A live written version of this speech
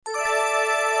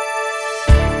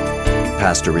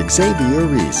Pastor Xavier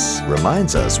Reese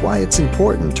reminds us why it's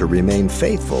important to remain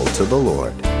faithful to the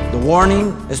Lord. The warning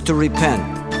is to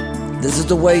repent. This is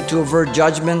the way to avert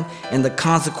judgment and the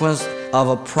consequence of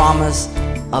a promise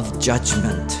of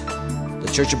judgment. The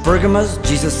church of Pergamos,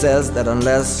 Jesus says that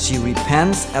unless she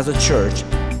repents as a church,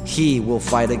 he will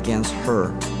fight against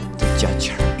her to judge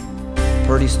her.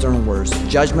 Pretty stern words.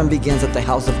 Judgment begins at the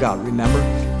house of God, remember?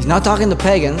 He's not talking to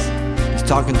pagans, he's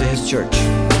talking to his church.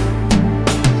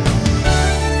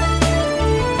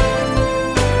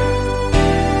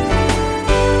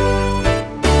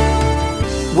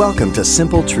 Welcome to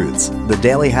Simple Truths, the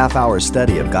daily half-hour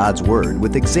study of God's Word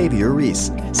with Xavier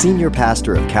Reese, Senior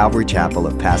Pastor of Calvary Chapel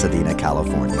of Pasadena,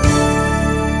 California.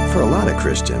 For a lot of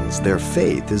Christians, their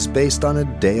faith is based on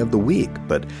a day of the week,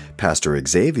 but Pastor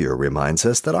Xavier reminds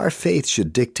us that our faith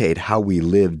should dictate how we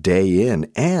live day in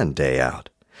and day out.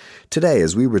 Today,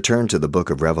 as we return to the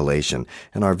book of Revelation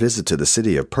and our visit to the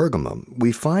city of Pergamum,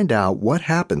 we find out what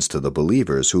happens to the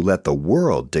believers who let the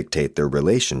world dictate their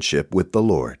relationship with the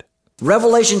Lord.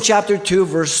 Revelation chapter 2,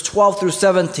 verse 12 through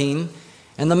 17,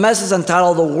 and the message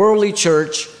entitled The Worldly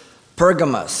Church,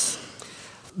 Pergamos.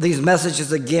 These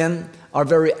messages, again, are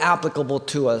very applicable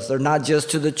to us. They're not just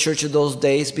to the church of those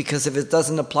days, because if it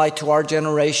doesn't apply to our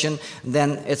generation,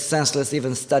 then it's senseless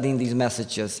even studying these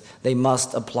messages. They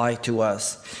must apply to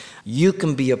us. You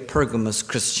can be a Pergamos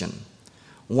Christian,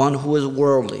 one who is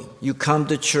worldly. You come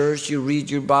to church, you read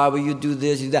your Bible, you do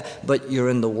this, you do that, but you're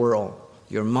in the world.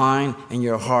 Your mind and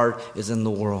your heart is in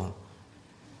the world.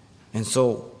 And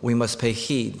so we must pay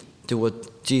heed to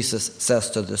what Jesus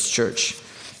says to this church.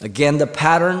 Again, the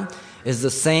pattern is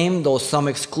the same, though some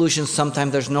exclusions.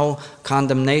 Sometimes there's no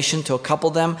condemnation to a couple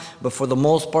of them, but for the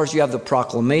most part, you have the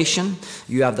proclamation,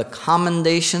 you have the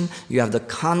commendation, you have the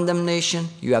condemnation,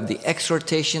 you have the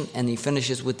exhortation, and he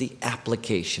finishes with the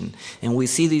application. And we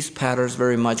see these patterns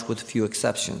very much with few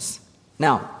exceptions.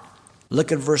 Now,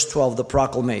 look at verse 12, the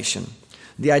proclamation.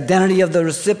 The identity of the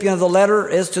recipient of the letter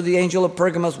is to the angel of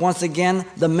Pergamos, once again,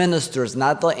 the ministers,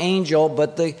 not the angel,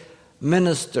 but the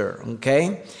minister,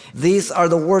 okay? These are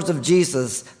the words of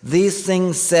Jesus. These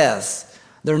things says.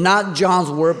 They're not John's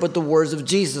word, but the words of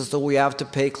Jesus, so we have to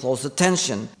pay close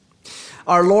attention.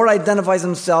 Our Lord identifies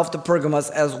himself to Pergamos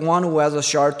as one who has a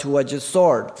sharp two-edged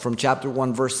sword, from chapter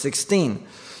 1, verse 16.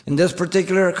 In this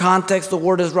particular context, the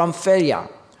word is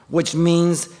ramphalia, which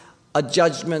means a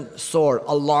judgment sword,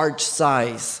 a large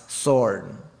size sword.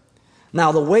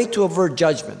 Now, the way to avert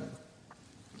judgment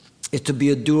is to be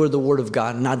a doer of the word of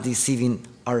God, not deceiving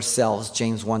ourselves,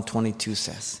 James 1:22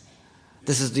 says.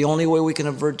 This is the only way we can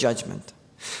avert judgment.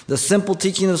 The simple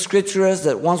teaching of Scripture is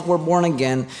that once we're born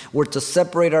again, we're to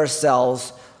separate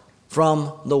ourselves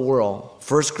from the world.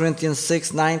 1 Corinthians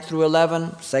 6, 9 through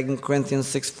 11, 2 Corinthians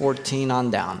 6, 14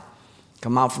 on down.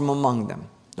 Come out from among them.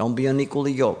 Don't be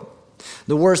unequally yoked.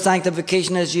 The word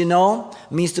sanctification, as you know,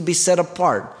 means to be set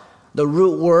apart. The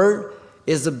root word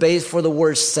is the base for the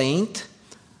word saint,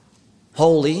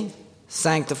 holy,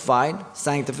 sanctified,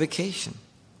 sanctification.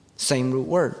 Same root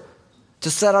word. To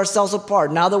set ourselves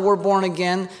apart. Now that we're born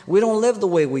again, we don't live the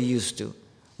way we used to.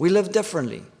 We live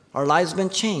differently. Our lives have been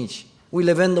changed. We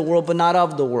live in the world, but not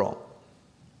of the world.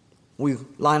 We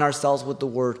line ourselves with the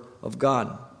word of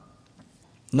God.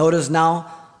 Notice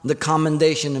now the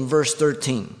commendation in verse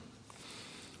 13.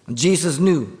 Jesus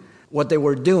knew what they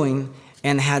were doing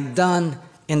and had done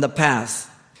in the past.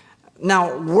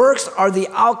 Now, works are the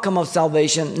outcome of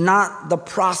salvation, not the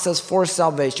process for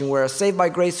salvation. We're saved by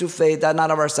grace through faith, that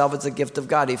not of ourselves, it's a gift of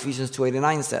God, Ephesians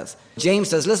 2:8-9 says. James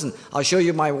says, listen, I'll show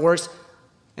you my works,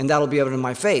 and that'll be evident in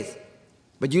my faith.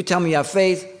 But you tell me you have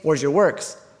faith, where's your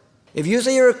works? If you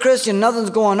say you're a Christian,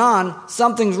 nothing's going on,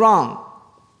 something's wrong.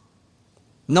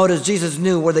 Notice Jesus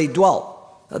knew where they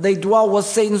dwelt. They dwelt was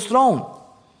Satan's throne.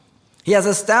 He has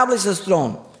established his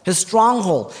throne, his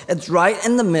stronghold. It's right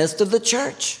in the midst of the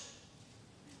church.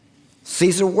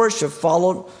 Caesar worship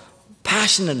followed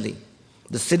passionately.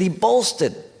 The city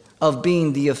boasted of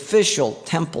being the official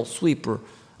temple sweeper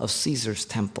of Caesar's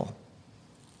temple.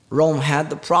 Rome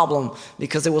had the problem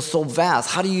because it was so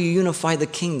vast. How do you unify the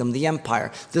kingdom, the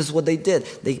empire? This is what they did.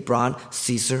 They brought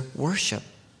Caesar worship.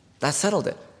 That settled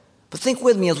it. But think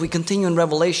with me as we continue in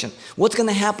Revelation. What's going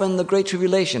to happen in the Great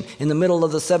Tribulation in the middle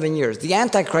of the 7 years? The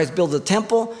Antichrist builds a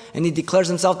temple and he declares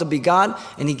himself to be God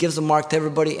and he gives a mark to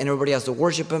everybody and everybody has to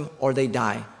worship him or they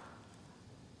die.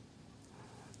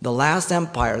 The last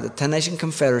empire, the 10-nation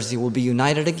confederacy, will be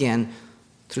united again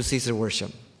through Caesar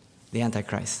worship, the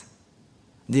Antichrist.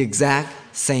 The exact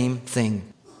same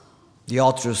thing. The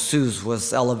altar of Zeus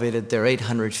was elevated there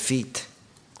 800 feet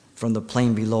from the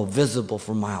plain below, visible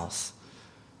for miles.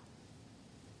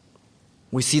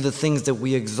 We see the things that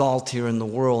we exalt here in the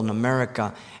world, in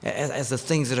America, as the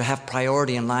things that have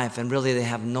priority in life, and really they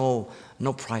have no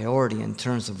priority in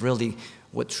terms of really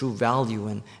what true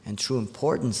value and true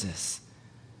importance is.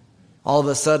 All of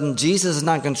a sudden, Jesus is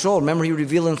not in control. Remember, he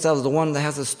revealed himself as the one that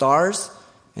has the stars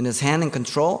in his hand in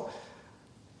control.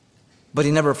 But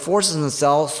he never forces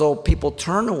himself, so people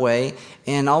turn away,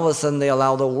 and all of a sudden they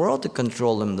allow the world to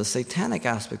control them, the satanic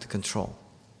aspect to control.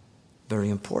 Very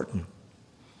important.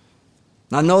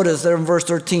 Now notice there in verse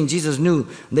 13, Jesus knew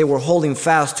they were holding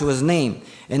fast to his name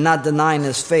and not denying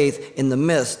his faith in the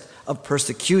midst of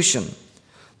persecution.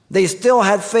 They still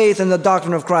had faith in the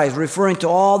doctrine of Christ, referring to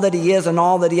all that he is and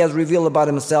all that he has revealed about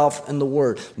himself in the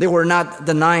Word. They were not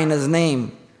denying his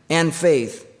name and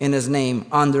faith in his name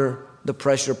under the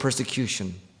pressure of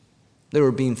persecution. They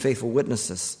were being faithful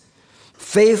witnesses.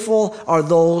 Faithful are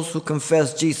those who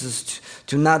confess Jesus,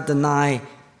 to not deny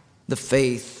the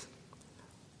faith.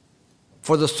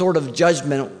 For the sword of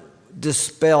judgment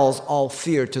dispels all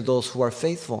fear to those who are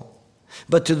faithful.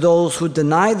 But to those who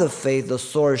deny the faith, the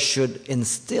sword should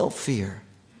instill fear.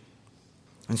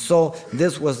 And so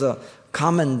this was a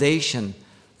commendation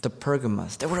to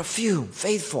Pergamos. There were a few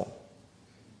faithful.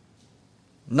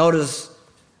 Notice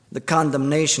the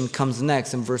condemnation comes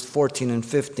next in verse 14 and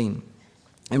 15.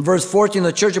 In verse 14,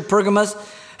 the church of Pergamos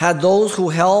had those who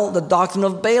held the doctrine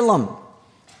of Balaam.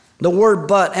 The word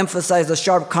 "but" emphasized the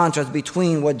sharp contrast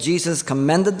between what Jesus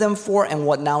commended them for and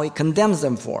what now he condemns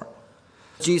them for.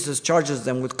 Jesus charges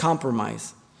them with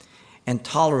compromise and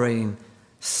tolerating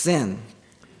sin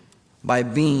by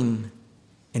being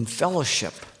in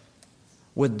fellowship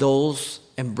with those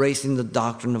embracing the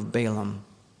doctrine of Balaam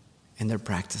and their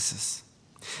practices.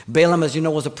 Balaam, as you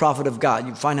know, was a prophet of God.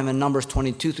 You find him in Numbers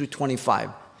 22 through 25.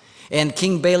 And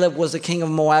King Balak was the king of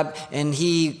Moab, and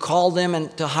he called him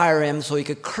to hire him so he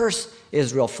could curse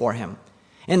Israel for him.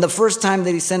 And the first time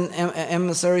that he sent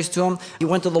emissaries to him, he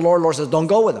went to the Lord. The Lord says, don't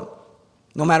go with them,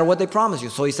 no matter what they promise you.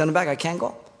 So he sent him back. I can't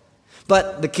go.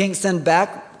 But the king sent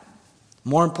back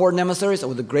more important emissaries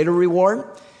with a greater reward.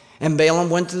 And Balaam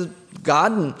went to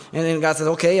God, and then God said,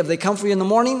 okay, if they come for you in the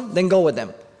morning, then go with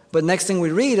them. But next thing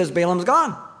we read is Balaam's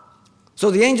gone. So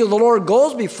the angel of the Lord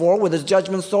goes before with his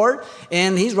judgment sword,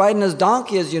 and he's riding his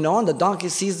donkey, as you know, and the donkey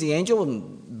sees the angel,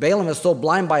 and Balaam is so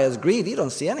blind by his greed, he don't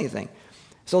see anything.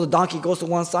 So the donkey goes to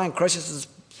one side and crushes his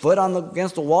foot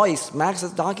against the wall. He smacks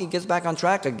his donkey, gets back on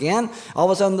track again. All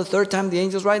of a sudden, the third time, the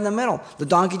angel's right in the middle. The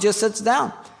donkey just sits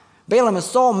down. Balaam is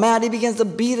so mad, he begins to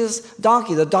beat his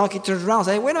donkey. The donkey turns around and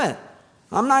says, hey, wait a minute.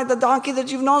 I'm not the donkey that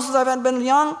you've known since I've been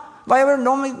young.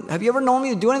 Have you ever known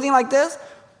me to do anything like this?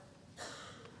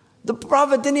 The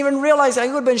prophet didn't even realize. He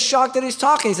would have been shocked that he's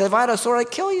talking. He said, if I had a sword,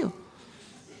 I'd kill you.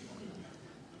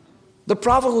 The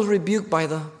prophet was rebuked by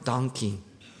the donkey.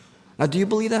 Now, do you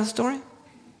believe that story?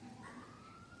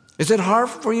 Is it hard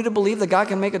for you to believe that God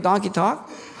can make a donkey talk?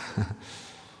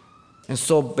 And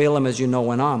so Balaam, as you know,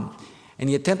 went on. And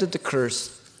he attempted to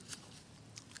curse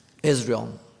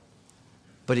Israel,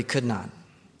 but he could not,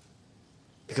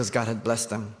 because God had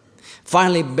blessed them.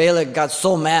 Finally, Balak got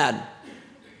so mad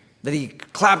that he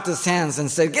clapped his hands and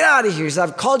said, get out of here. He said,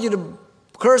 I've called you to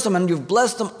curse them, and you've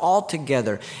blessed them all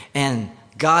together. And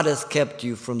God has kept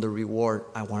you from the reward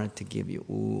I wanted to give you.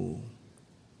 Ooh.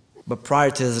 But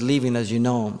prior to his leaving, as you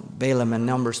know, Balaam in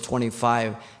Numbers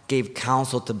 25 gave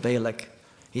counsel to Balak.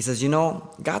 He says, you know,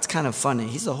 God's kind of funny.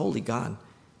 He's a holy God.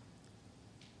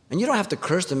 And you don't have to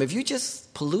curse them. If you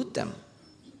just pollute them,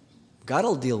 God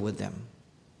will deal with them.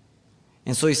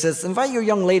 And so he says, invite your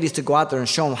young ladies to go out there and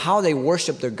show them how they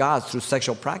worship their gods through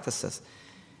sexual practices.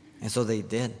 And so they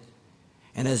did.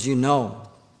 And as you know,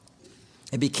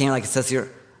 it became, like it says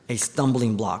here, a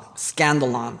stumbling block,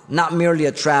 scandalon, not merely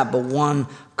a trap, but one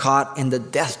caught in the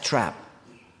death trap.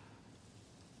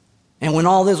 And when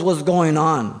all this was going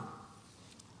on,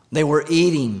 they were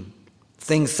eating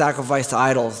things sacrificed to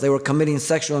idols. They were committing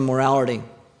sexual immorality,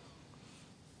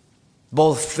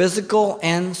 both physical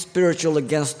and spiritual,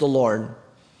 against the Lord.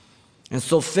 And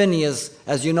so Phinehas,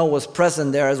 as you know, was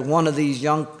present there as one of these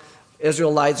young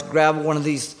Israelites grabbed one of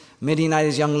these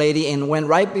Midianite young lady and went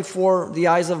right before the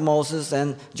eyes of Moses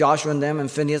and Joshua and them and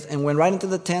Phinehas, and went right into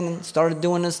the tent and started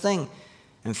doing this thing.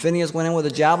 And Phinehas went in with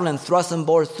a javelin and thrust them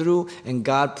both through, and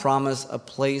God promised a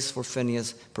place for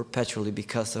Phinehas perpetually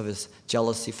because of his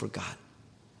jealousy for God.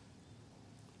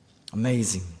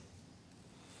 Amazing.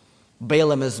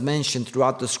 Balaam is mentioned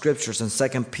throughout the scriptures in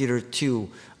 2 Peter 2,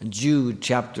 Jude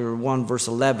chapter 1, verse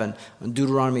 11,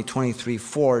 Deuteronomy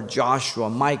 23:4, Joshua,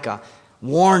 Micah,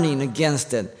 warning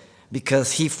against it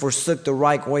because he forsook the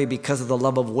right way because of the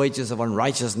love of wages of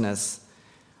unrighteousness.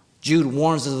 Jude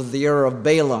warns us of the error of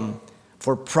Balaam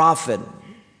for profit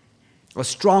a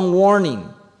strong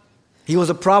warning. He was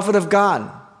a prophet of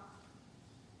God.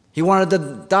 He wanted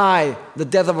to die the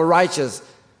death of a righteous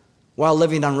while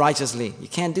living unrighteously. You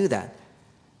can't do that.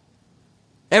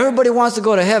 Everybody wants to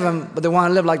go to heaven, but they want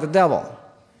to live like the devil.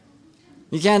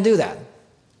 You can't do that.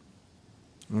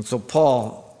 And so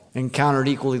Paul encountered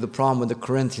equally the problem with the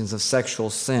Corinthians of sexual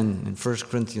sin in 1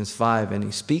 Corinthians 5, and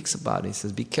he speaks about it. He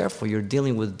says, be careful. You're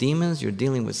dealing with demons. You're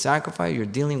dealing with sacrifice. You're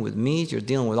dealing with meat. You're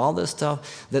dealing with all this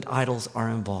stuff that idols are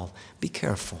involved. Be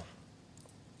careful.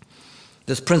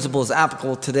 This principle is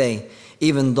applicable today,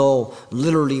 even though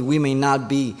literally we may not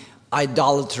be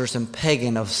idolaters and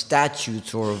pagan of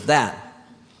statues or of that.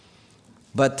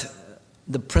 But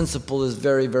the principle is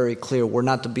very, very clear. We're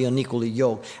not to be unequally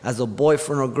yoked. As a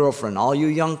boyfriend or girlfriend, all you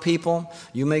young people,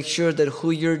 you make sure that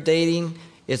who you're dating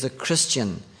is a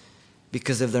Christian.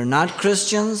 Because if they're not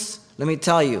Christians, let me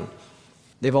tell you,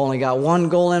 they've only got one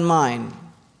goal in mind: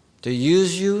 to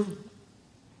use you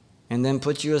and then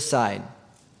put you aside.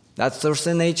 That's their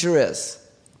sin nature is.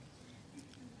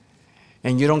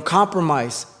 And you don't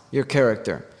compromise your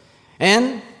character.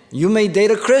 And you may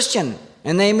date a Christian,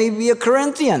 and they may be a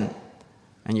Corinthian,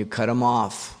 and you cut them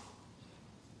off.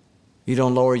 You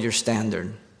don't lower your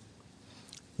standard.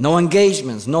 No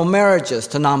engagements, no marriages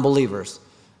to non-believers.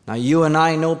 Now, you and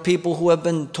I know people who have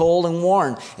been told and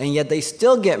warned, and yet they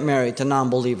still get married to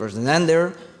non-believers, and then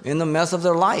they're in the mess of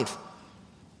their life.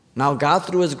 Now, God,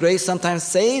 through His grace, sometimes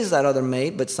saves that other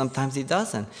mate, but sometimes He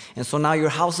doesn't. And so now your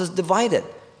house is divided.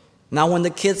 Now when the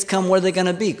kids come, where are they going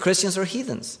to be? Christians or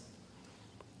heathens?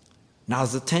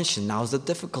 Now's the tension. Now's the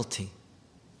difficulty.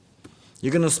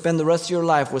 You're going to spend the rest of your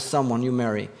life with someone you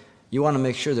marry. You want to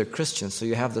make sure they're Christians, so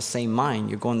you have the same mind.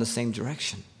 You're going the same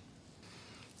direction.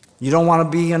 You don't want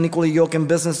to be unequally yoked in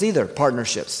business either,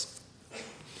 partnerships.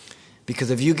 Because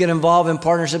if you get involved in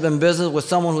partnership in business with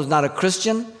someone who's not a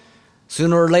Christian,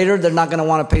 sooner or later they're not going to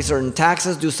want to pay certain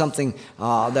taxes, do something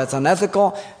that's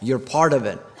unethical. You're part of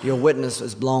it. Your witness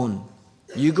is blown.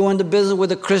 You go into business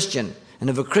with a Christian, and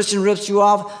if a Christian rips you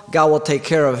off, God will take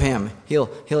care of him.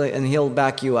 He'll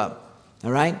back you up.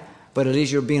 All right? But at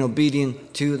least you're being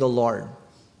obedient to the Lord.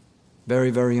 Very,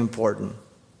 very important.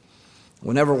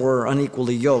 Whenever we're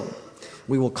unequally yoked,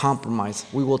 we will compromise.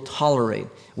 We will tolerate.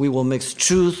 We will mix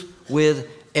truth with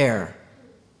error.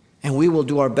 And we will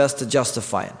do our best to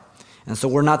justify it. And so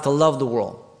we're not to love the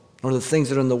world or the things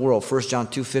that are in the world. 1 John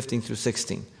 2:15 through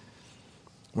 16.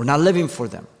 We're not living for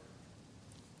them.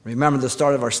 Remember the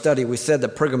start of our study, we said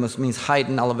that Pergamos means height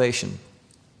and elevation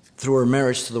through her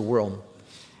marriage to the world.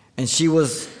 And she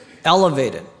was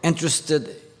elevated,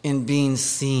 interested in being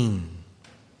seen,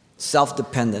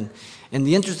 self-dependent. And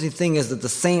the interesting thing is that the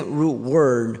same root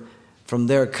word from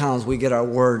there comes, we get our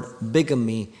word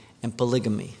bigamy and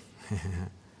polygamy.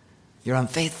 You're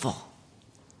unfaithful.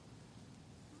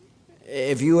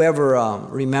 If you ever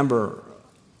remember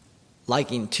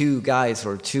liking two guys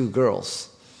or two girls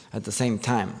at the same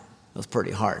time, it was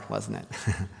pretty hard, wasn't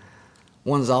it?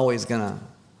 One's always going to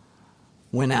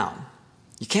win out.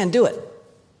 You can't do it.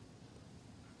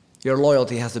 Your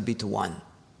loyalty has to be to one.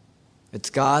 It's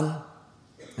God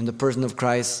and the person of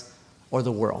Christ or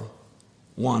the world,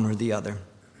 one or the other.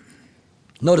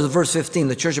 Notice verse 15,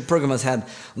 the church of Pergamos had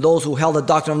those who held the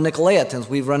doctrine of Nicolaitans.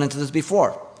 We've run into this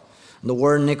before. The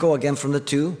word Nico, again from the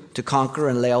two, to conquer,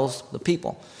 and Laos, the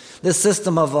people. This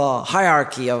system of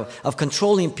hierarchy, of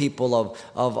controlling people,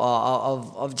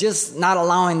 of just not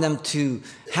allowing them to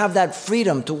have that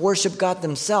freedom to worship God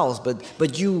themselves,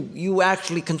 but you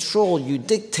actually control, you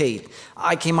dictate.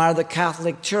 I came out of the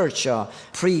Catholic Church,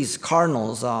 priests,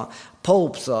 cardinals,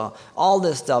 popes, all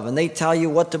this stuff, and they tell you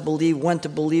what to believe, when to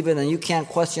believe it, and you can't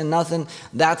question nothing.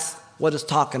 That's what it's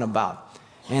talking about.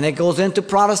 And it goes into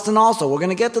Protestant also. We're going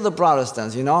to get to the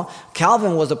Protestants, you know.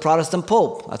 Calvin was a Protestant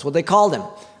pope. That's what they called him.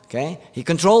 Okay? He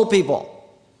controlled people.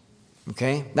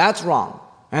 Okay? That's wrong.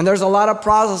 And there's a lot of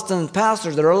Protestant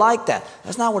pastors that are like that.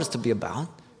 That's not what it's to be about.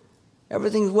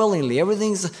 Everything's willingly.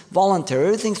 Everything's voluntary.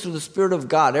 Everything's through the Spirit of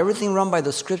God. Everything run by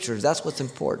the Scriptures. That's what's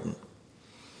important.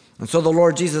 And so the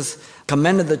Lord Jesus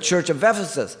commended the church of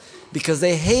Ephesus because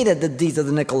they hated the deeds of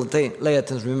the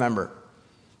Nicolaitans, remember,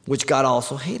 which God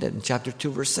also hated in chapter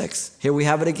 2, verse 6. Here we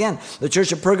have it again. The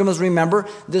church of Pergamos, remember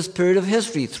this period of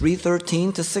history,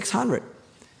 313 to 600.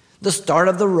 The start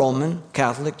of the Roman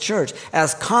Catholic Church,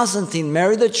 as Constantine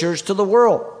married the church to the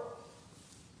world,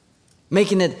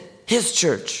 making it his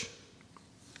church.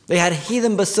 They had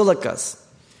heathen basilicas,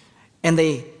 and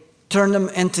they turned them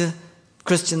into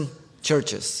Christian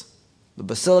churches. The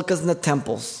basilicas and the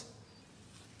temples.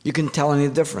 You can tell any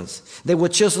difference. They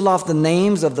would chisel off the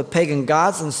names of the pagan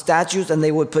gods and statues, and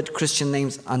they would put Christian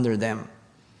names under them.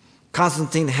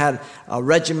 Constantine had a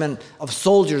regiment of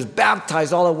soldiers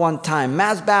baptized all at one time.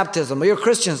 Mass baptism. But you're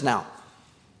Christians now.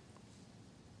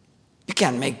 You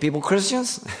can't make people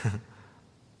Christians.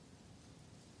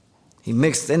 He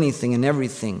mixed anything and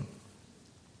everything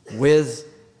with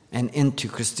and into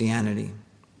Christianity.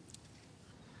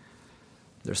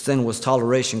 Their sin was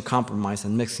toleration, compromise,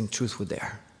 and mixing truth with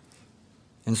error.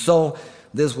 And so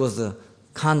this was the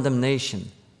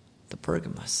condemnation to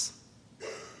Pergamos.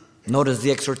 Notice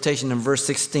the exhortation in verse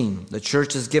 16. The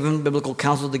church is given biblical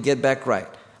counsel to get back right,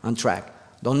 on track.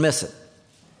 Don't miss it.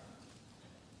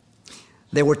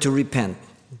 They were to repent.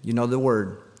 You know the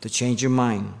word, to change your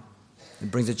mind. It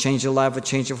brings a change of life, a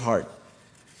change of heart.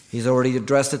 He's already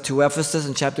addressed it to Ephesus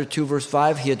in chapter 2, verse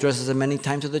 5. He addresses it many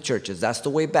times to the churches. That's the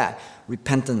way back.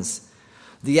 Repentance.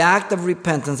 The act of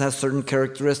repentance has certain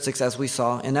characteristics, as we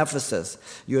saw in Ephesus.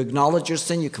 You acknowledge your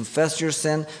sin, you confess your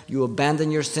sin, you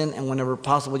abandon your sin, and whenever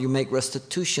possible, you make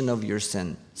restitution of your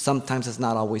sin. Sometimes it's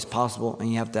not always possible,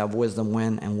 and you have to have wisdom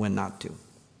when and when not to.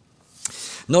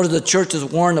 Notice the church is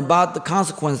warned about the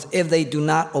consequence if they do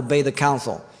not obey the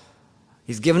counsel.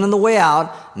 He's given them the way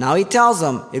out. Now he tells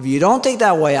them, if you don't take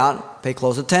that way out, pay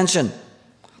close attention.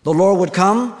 The Lord would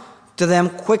come to them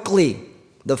quickly.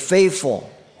 The faithful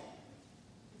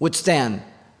would stand,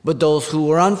 but those who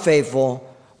were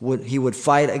unfaithful, he would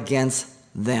fight against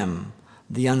them,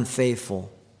 the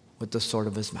unfaithful, with the sword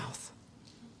of his mouth.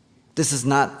 This is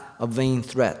not a vain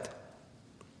threat.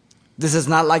 This is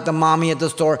not like the mommy at the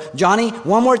store. Johnny,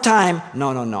 one more time.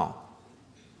 No.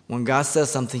 When God says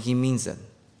something, he means it.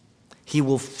 He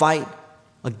will fight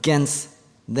against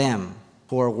them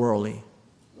who are worldly.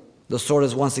 The sword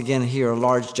is once again here, a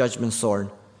large judgment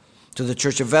sword. To the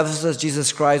church of Ephesus,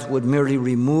 Jesus Christ would merely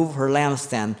remove her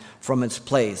lampstand from its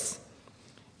place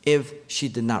if she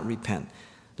did not repent.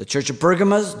 The church of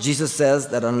Pergamos, Jesus says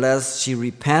that unless she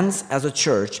repents as a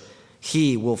church,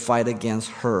 he will fight against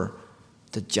her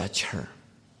to judge her.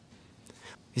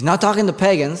 He's not talking to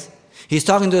pagans. He's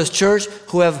talking to his church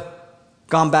who have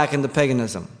gone back into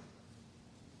paganism.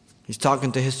 He's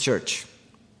talking to his church.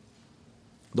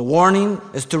 The warning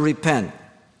is to repent.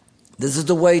 This is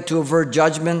the way to avert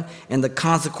judgment and the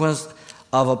consequence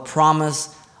of a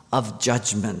promise of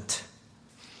judgment.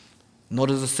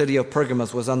 Notice the city of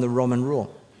Pergamos was under Roman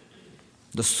rule.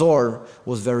 The sword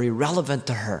was very relevant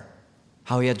to her,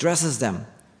 how he addresses them.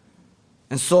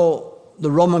 And so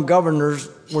the Roman governors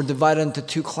were divided into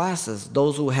two classes,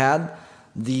 those who had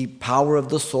the power of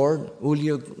the sword,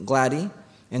 Iulius Gladi,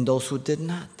 and those who did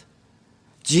not.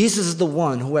 Jesus is the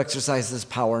one who exercises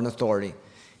power and authority.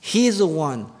 He is the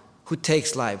one who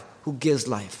takes life, who gives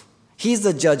life. He's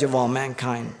the judge of all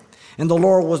mankind. And the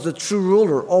Lord was the true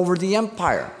ruler over the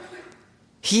empire.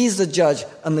 He's the judge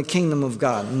in the kingdom of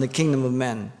God, in the kingdom of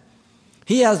men.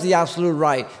 He has the absolute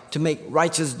right to make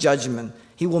righteous judgment.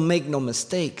 He will make no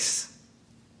mistakes.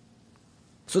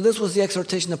 So this was the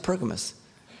exhortation of Pergamos,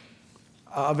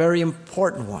 a very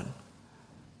important one.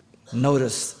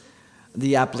 Notice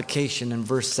the application in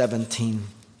verse 17.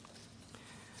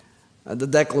 The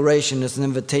declaration is an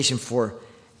invitation for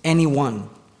anyone.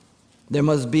 There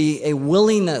must be a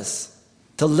willingness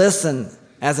to listen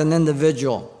as an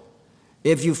individual.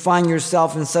 If you find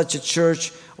yourself in such a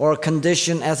church or a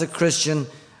condition as a Christian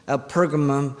at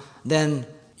Pergamum, then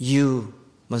you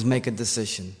must make a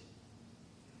decision.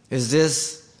 Is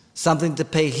this something to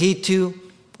pay heed to,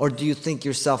 or do you think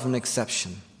yourself an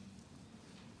exception?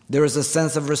 There is a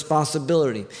sense of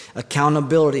responsibility,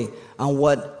 accountability on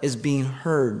what is being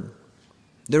heard.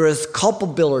 There is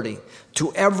culpability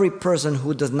to every person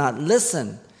who does not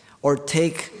listen or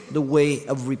take the way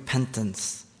of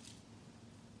repentance.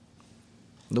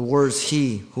 The words,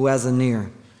 he who has an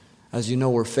ear, as you know,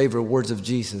 were favorite words of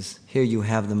Jesus. Here you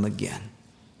have them again.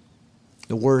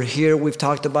 The word here, we've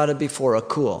talked about it before,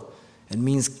 akuo. It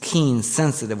means keen,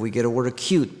 sensitive. We get a word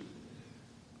acute.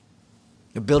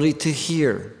 Ability to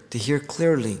hear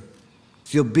clearly.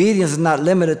 The obedience is not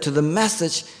limited to the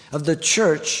message of the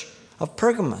church of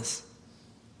Pergamos,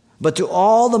 but to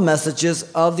all the messages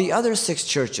of the other 6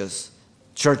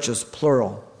 churches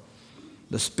plural.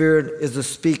 The Spirit is the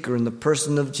speaker in the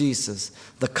person of Jesus,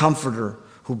 the comforter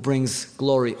who brings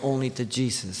glory only to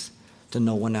Jesus, to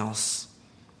no one else.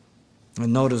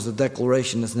 And notice the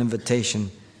declaration is an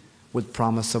invitation with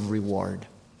promise of reward.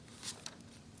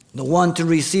 The one to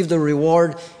receive the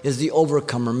reward is the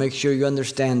overcomer. Make sure you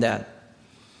understand that.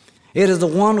 It is the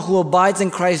one who abides in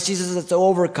Christ Jesus that's the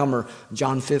overcomer.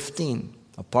 John 15.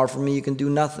 Apart from me, you can do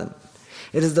nothing.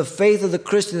 It is the faith of the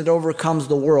Christian that overcomes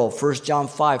the world. 1 John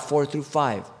 5, 4 through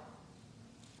 5.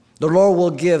 The Lord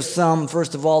will give some,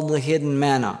 first of all, the hidden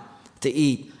manna to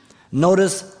eat.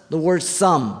 Notice the word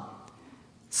some.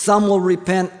 Some will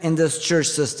repent in this church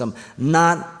system,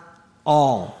 not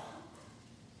all.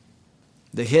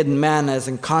 The hidden manna is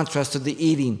in contrast to the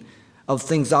eating of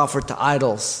things offered to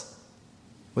idols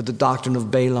with the doctrine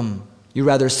of Balaam. You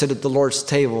rather sit at the Lord's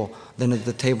table than at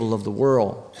the table of the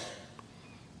world.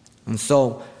 And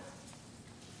so,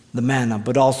 the manna,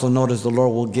 but also notice the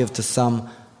Lord will give to some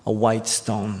a white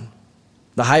stone.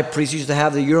 The high priest used to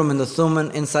have the Urim and the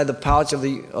Thummim inside the pouch of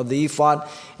the ephod,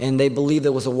 and they believed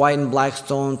it was a white and black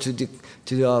stone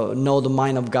to know the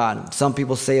mind of God. Some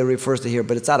people say it refers to here,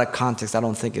 but it's out of context. I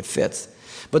don't think it fits.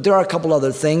 But there are a couple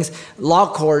other things.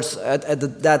 Law courts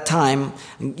at that time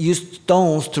used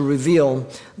stones to reveal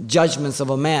judgments of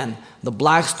a man. The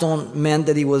black stone meant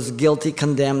that he was guilty,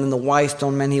 condemned, and the white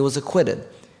stone meant he was acquitted.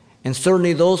 And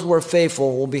certainly those who are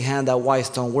faithful will be handed that white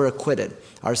stone. We're acquitted.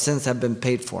 Our sins have been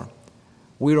paid for.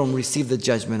 We don't receive the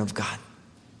judgment of God.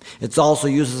 It's also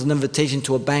used as an invitation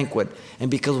to a banquet. And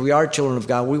because we are children of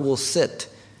God, we will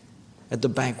sit at the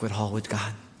banquet hall with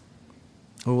God.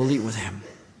 We will eat with Him.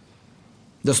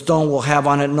 The stone will have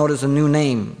on it, notice, a new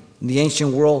name. In the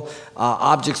ancient world,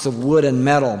 objects of wood and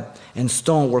metal and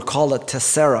stone were called a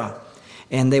tessera.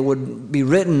 And they would be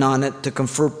written on it to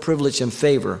confer privilege and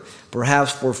favor,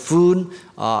 perhaps for food,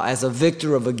 as a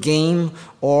victor of a game,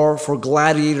 or for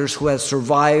gladiators who had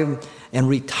survived and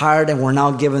retired and were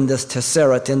now given this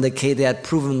tessera to indicate they had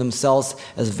proven themselves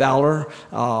as valor,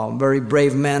 very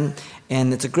brave men.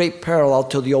 And it's a great parallel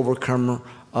to the overcomer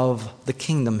of the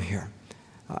kingdom here,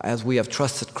 as we have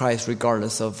trusted Christ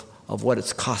regardless of what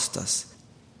it's cost us.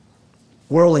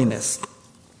 Worldliness,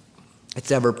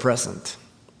 it's ever present.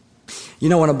 You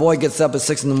know, when a boy gets up at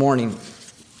 6 in the morning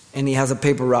and he has a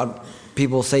paper route,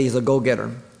 people say he's a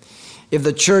go-getter. If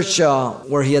the church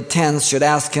where he attends should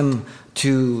ask him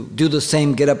to do the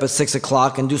same, get up at 6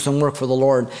 o'clock and do some work for the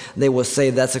Lord, they will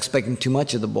say that's expecting too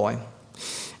much of the boy.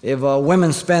 If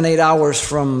women spend 8 hours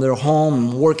from their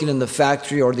home working in the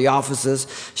factory or the offices,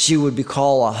 she would be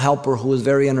called a helper who is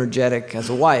very energetic as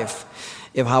a wife.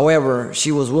 If, however,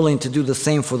 she was willing to do the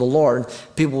same for the Lord,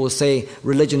 people would say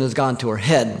religion has gone to her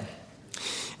head.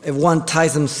 If one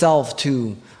ties himself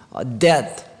to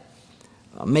debt,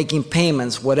 making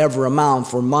payments, whatever amount,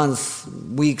 for months,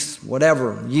 weeks,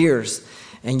 whatever, years,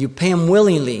 and you pay him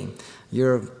willingly,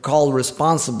 you're called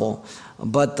responsible.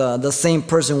 But the same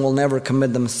person will never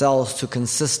commit themselves to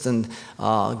consistent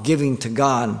giving to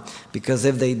God, because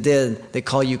if they did, they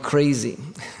call you crazy.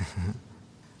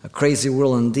 A crazy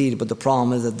world indeed, but the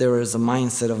problem is that there is a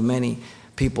mindset of many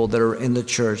people that are in the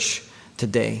church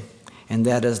today, and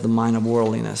that is the mind of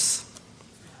worldliness.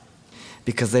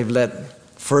 Because they've let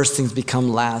first things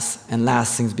become last, and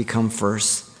last things become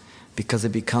first, because they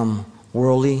become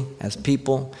worldly as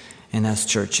people and as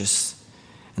churches.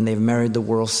 And they've married the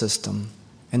world system,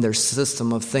 and their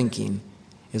system of thinking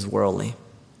is worldly.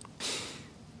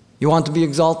 You want to be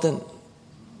exalted?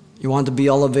 You want to be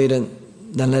elevated?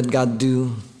 Then let God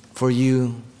do for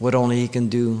you what only He can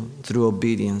do through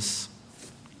obedience.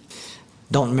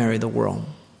 Don't marry the world.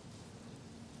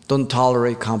 Don't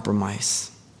tolerate compromise.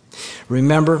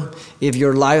 Remember, if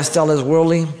your lifestyle is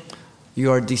worldly, you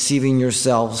are deceiving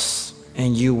yourselves,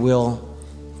 and you will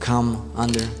come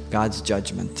under God's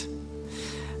judgment.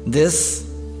 This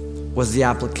was the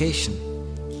application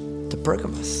to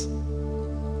Pergamos.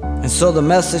 And so the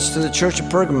message to the church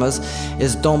of Pergamos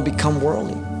is don't become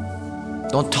worldly.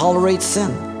 Don't tolerate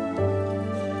sin.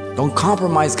 Don't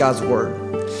compromise God's word.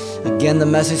 Again, the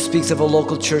message speaks of a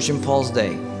local church in Paul's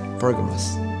day,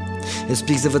 Pergamos. It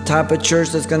speaks of a type of church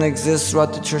that's going to exist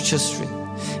throughout the church history.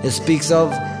 It speaks of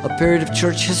a period of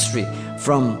church history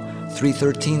from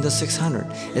 313 to 600.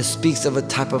 It speaks of a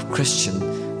type of Christian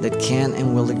that can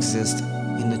and will exist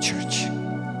in the church.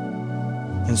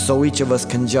 And so each of us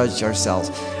can judge ourselves.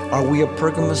 Are we a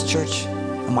Pergamos church?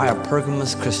 Am I a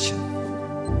Pergamos Christian?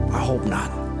 I hope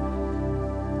not.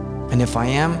 And if I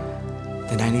am,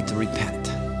 then I need to repent.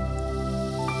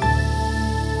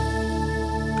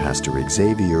 Pastor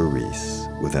Xavier Reese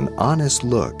with an honest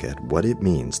look at what it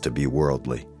means to be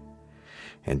worldly.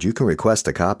 And you can request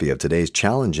a copy of today's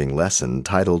challenging lesson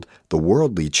titled The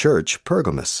Worldly Church,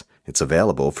 Pergamos. It's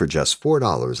available for just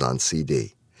 $4 on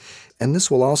CD. And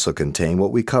this will also contain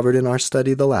what we covered in our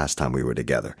study the last time we were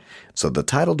together. So the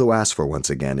title to ask for once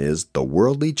again is The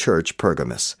Worldly Church,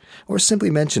 Pergamos. Or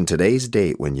simply mention today's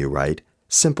date when you write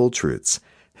Simple Truths,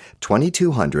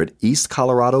 2200 East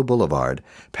Colorado Boulevard,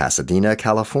 Pasadena,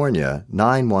 California,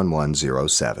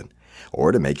 91107.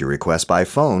 Or to make your request by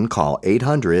phone, call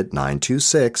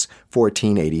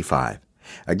 800-926-1485.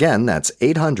 Again, that's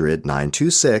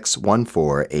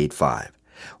 800-926-1485.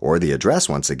 Or the address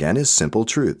once again is Simple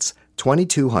Truths,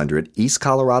 2200 East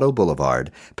Colorado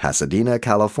Boulevard, Pasadena,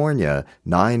 California,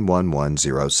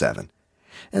 91107.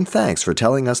 And thanks for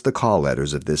telling us the call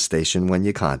letters of this station when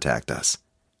you contact us.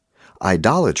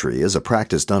 Idolatry is a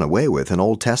practice done away with in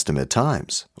Old Testament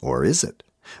times, or is it?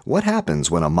 What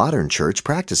happens when a modern church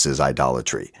practices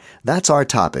idolatry? That's our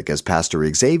topic as Pastor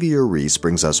Xavier Reese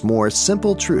brings us more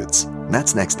simple truths.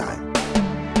 That's next time.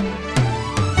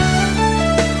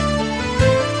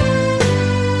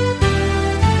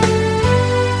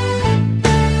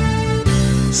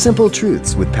 Simple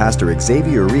Truths with Pastor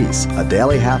Xavier Reese, a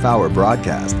daily half-hour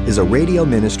broadcast, is a radio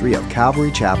ministry of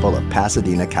Calvary Chapel of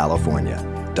Pasadena, California.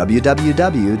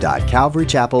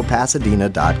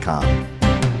 www.calvarychapelpasadena.com.